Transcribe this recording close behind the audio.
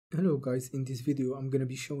Hello guys, in this video I'm gonna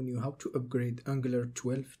be showing you how to upgrade Angular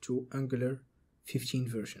 12 to Angular 15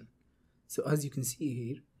 version. So as you can see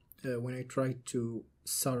here, when I tried to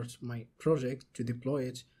start my project to deploy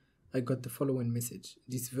it, I got the following message.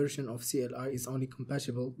 This version of CLI is only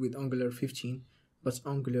compatible with Angular 15, but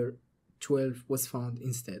Angular 12 was found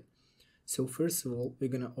instead. So first of all, we're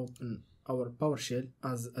gonna open our PowerShell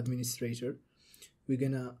as administrator. We're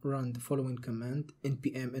gonna run the following command: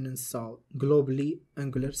 npm uninstall globally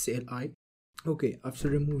Angular CLI. Okay, after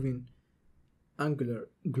removing Angular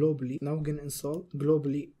globally, now we're gonna install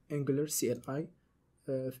globally Angular CLI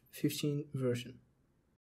 15 version.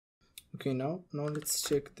 Okay, now let's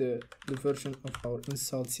check the version of our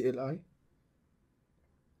installed CLI,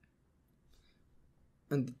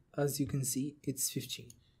 and as you can see it's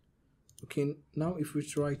 15. Okay, now if we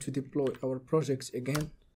try to deploy our project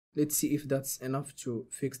again, let's see if that's enough to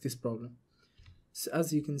fix this problem. So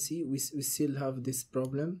as you can see, we still have this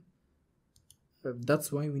problem.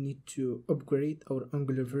 That's why we need to upgrade our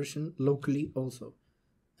Angular version locally also.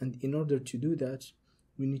 And in order to do that,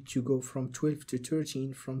 we need to go from 12 to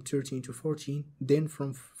 13, from 13 to 14, then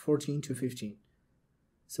from 14 to 15.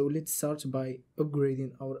 So let's start by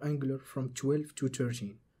upgrading our Angular from 12 to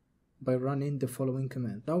 13 by running the following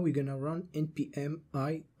command. Now we're gonna run npm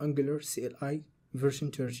I Angular CLI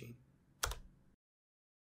version 13.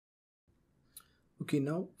 Okay,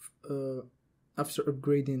 now after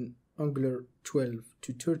upgrading Angular 12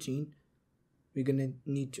 to 13, we're gonna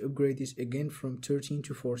need to upgrade it again from 13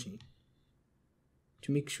 to 14.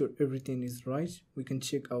 To make sure everything is right, we can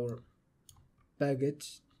check our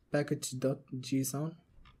package.json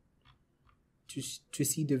to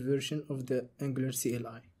see the version of the Angular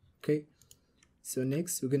CLI. Okay, so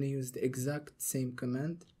next we're gonna use the exact same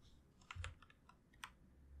command,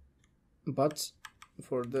 but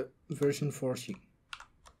for the version 14,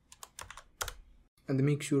 and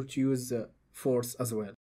make sure to use the force as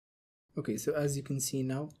well. Okay, so as you can see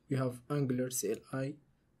now we have Angular CLI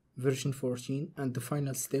version 14, and the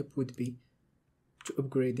final step would be to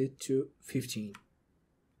upgrade it to 15.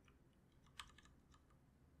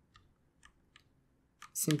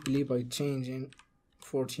 Simply by changing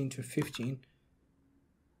 14 to 15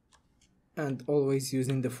 and always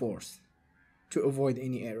using the force to avoid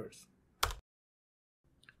any errors.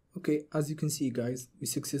 Okay, as you can see guys, we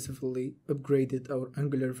successfully upgraded our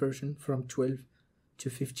Angular version from 12 to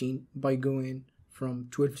 15 by going from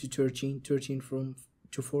 12 to 13, 13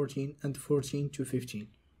 to 14, and 14 to 15.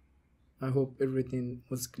 I hope everything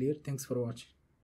was clear. Thanks for watching.